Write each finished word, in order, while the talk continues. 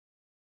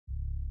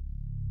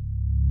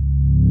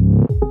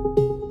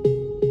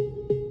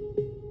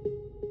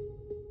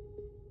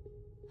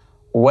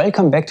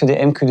Welcome back to the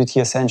MQTT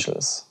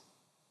Essentials.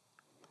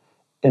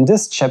 In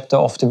this chapter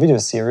of the video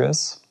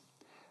series,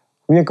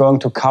 we are going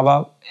to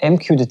cover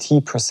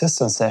MQTT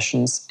persistent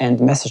sessions and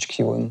message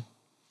queuing.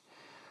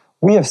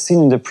 We have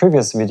seen in the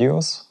previous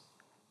videos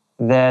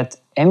that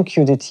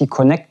MQTT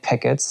connect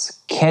packets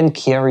can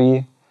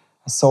carry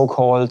a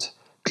so-called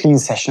clean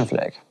session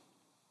flag.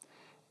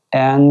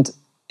 And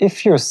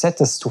if you set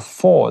this to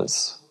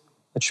false,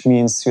 which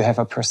means you have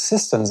a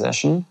persistent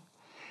session,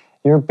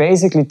 you're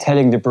basically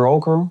telling the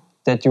broker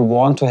that you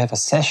want to have a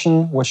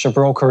session which the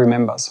broker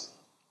remembers.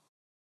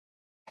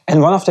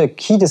 And one of the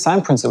key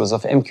design principles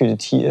of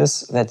MQTT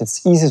is that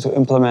it's easy to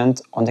implement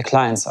on the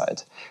client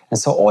side. And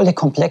so all the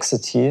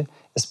complexity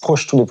is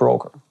pushed to the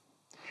broker.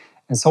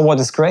 And so what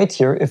is great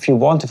here, if you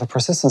want to have a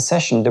persistent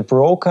session, the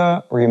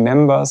broker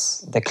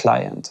remembers the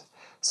client.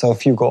 So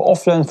if you go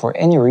offline for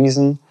any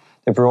reason,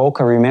 the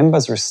broker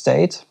remembers your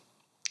state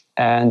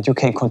and you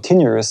can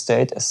continue your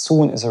state as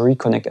soon as you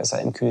reconnect as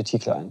an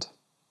MQTT client.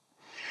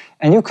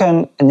 And you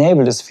can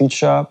enable this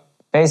feature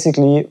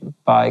basically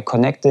by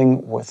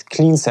connecting with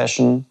clean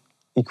session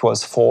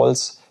equals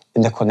false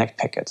in the connect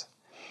packet.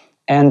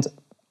 And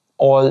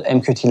all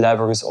MQTT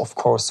libraries, of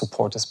course,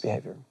 support this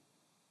behavior.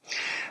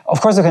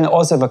 Of course, you can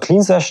also have a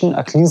clean session.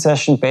 A clean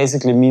session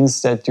basically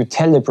means that you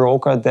tell the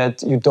broker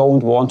that you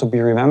don't want to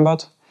be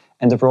remembered,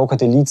 and the broker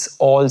deletes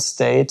all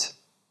state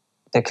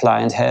the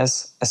client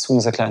has as soon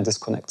as the client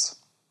disconnects.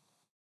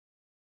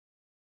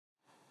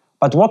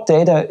 But what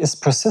data is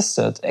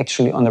persisted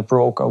actually on the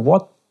broker?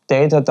 What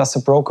data does the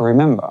broker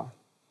remember?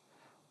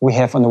 We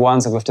have on the one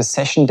side with the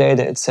session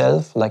data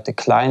itself, like the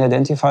client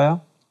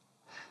identifier.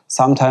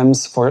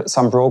 Sometimes for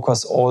some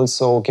brokers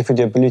also give you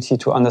the ability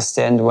to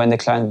understand when the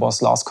client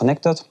was last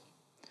connected.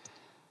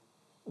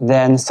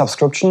 Then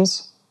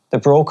subscriptions. The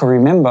broker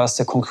remembers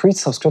the concrete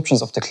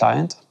subscriptions of the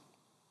client.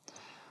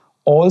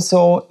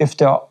 Also, if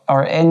there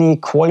are any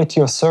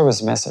quality of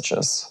service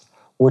messages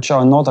which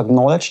are not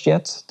acknowledged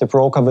yet, the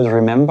broker will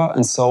remember,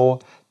 and so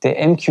the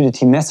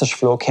MQTT message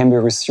flow can be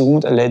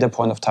resumed at a later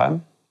point of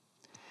time.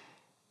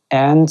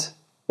 And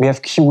we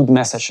have queued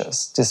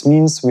messages. This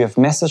means we have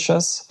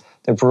messages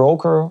the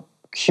broker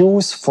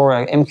queues for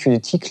an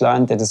MQTT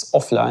client that is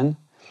offline,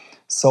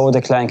 so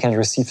the client can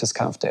receive this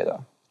kind of data.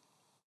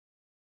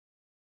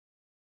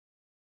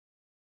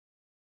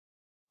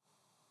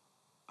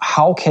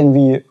 How can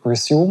we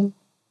resume?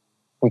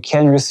 We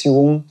can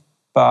resume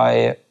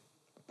by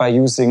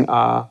using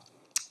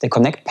the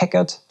connect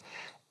packet.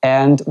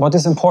 And what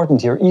is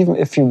important here, even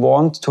if you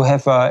want to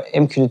have a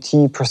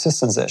MQTT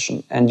persistent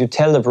session and you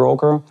tell the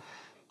broker,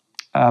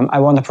 I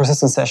want a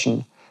persistent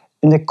session,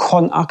 in the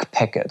conaq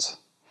packet,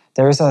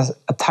 there is a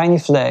tiny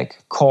flag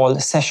called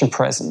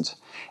sessionPresent.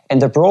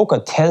 And the broker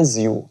tells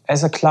you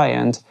as a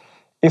client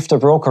if the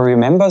broker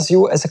remembers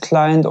you as a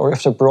client or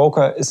if the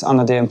broker is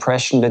under the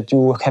impression that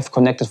you have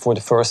connected for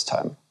the first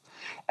time.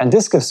 And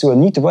this gives you a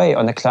neat way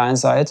on the client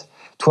side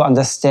to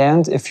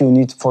understand if you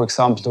need, for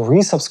example, to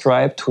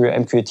resubscribe to your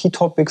MQTT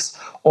topics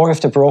or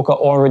if the broker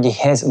already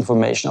has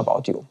information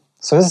about you.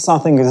 So this is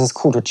something that is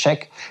cool to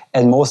check,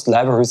 and most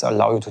libraries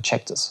allow you to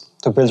check this,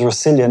 to build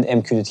resilient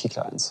MQTT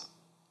clients.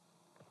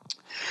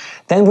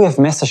 Then we have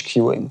message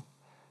queuing.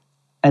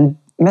 And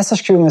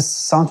message queuing is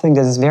something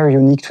that is very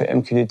unique to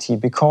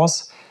MQTT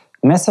because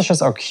messages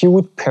are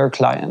queued per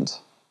client.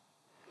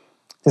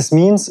 This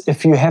means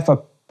if you have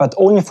but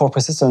only for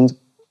persistent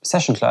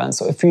session clients.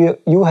 So if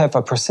you have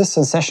a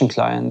persistent session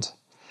client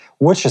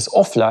which is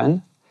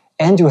offline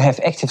and you have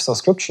active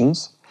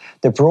subscriptions,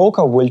 the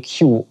broker will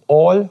queue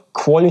all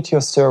quality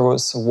of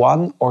service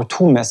 1 or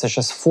 2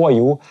 messages for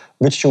you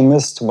which you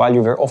missed while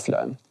you were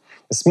offline.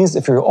 This means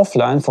if you're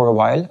offline for a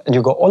while and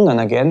you go online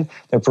again,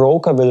 the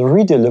broker will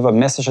redeliver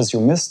messages you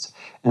missed.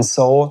 And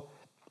so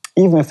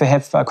even if you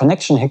have a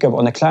connection hiccup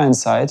on the client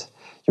side,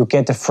 you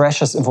get the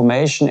freshest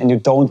information and you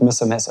don't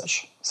miss a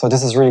message. So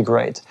this is really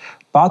great.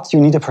 But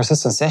you need a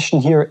persistent session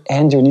here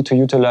and you need to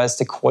utilize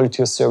the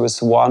quality of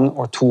service 1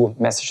 or 2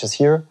 messages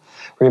here.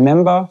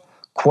 Remember,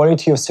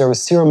 quality of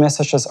service 0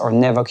 messages are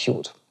never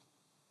queued.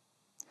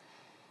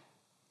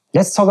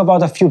 Let's talk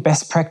about a few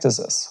best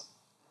practices.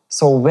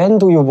 So when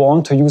do you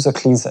want to use a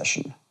clean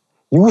session?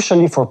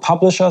 Usually for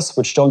publishers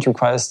which don't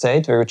require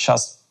state, where you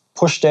just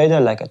push data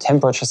like a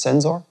temperature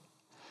sensor.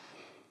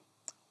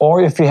 Or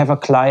if you have a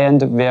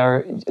client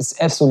where it's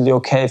absolutely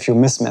okay if you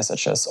miss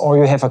messages, or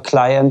you have a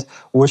client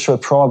which will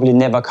probably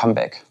never come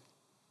back.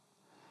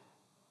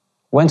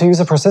 When to use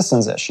a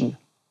persistent session?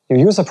 You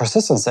use a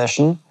persistent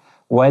session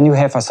when you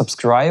have a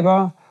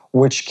subscriber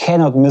which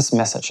cannot miss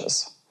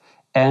messages.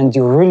 And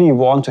you really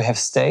want to have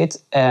state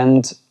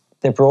and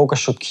the broker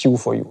should queue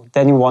for you.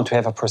 Then you want to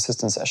have a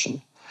persistent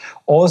session.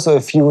 Also,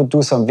 if you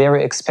do some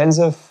very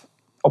expensive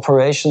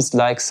operations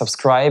like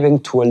subscribing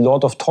to a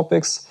lot of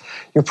topics,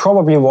 you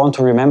probably want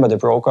to remember the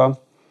broker.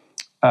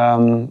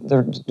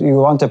 You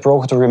want the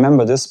broker to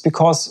remember this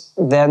because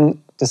then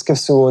this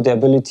gives you the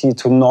ability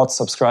to not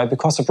subscribe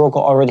because the broker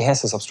already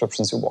has the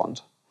subscriptions you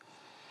want.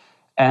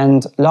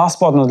 And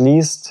last but not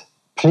least,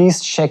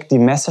 please check the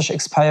message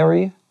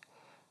expiry.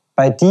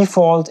 By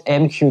default,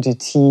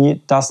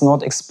 MQTT does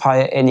not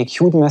expire any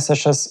queued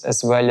messages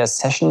as well as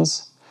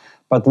sessions,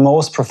 but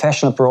most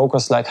professional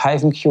brokers like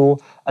HiveMQ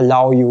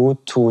allow you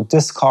to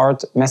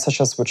discard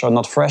messages which are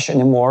not fresh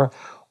anymore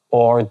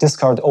or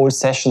discard old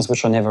sessions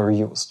which are never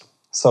reused.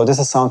 So this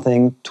is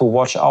something to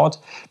watch out,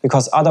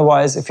 because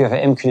otherwise, if you have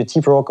an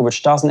MQTT broker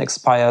which doesn't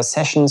expire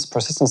sessions,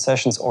 persistent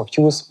sessions or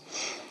queues,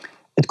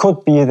 it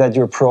could be that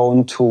you're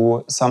prone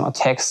to some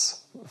attacks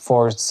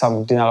for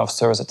some denial of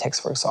service attacks,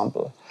 for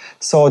example.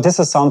 So this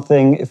is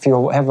something, if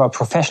you have a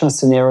professional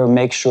scenario,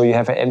 make sure you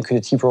have an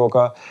MQTT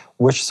broker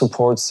which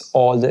supports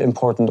all the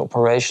important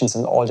operations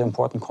and all the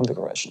important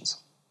configurations.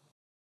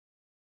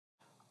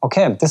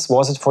 Okay, this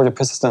was it for the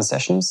persistent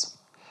sessions.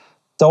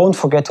 Don't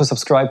forget to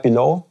subscribe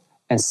below,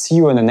 and see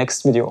you in the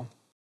next video.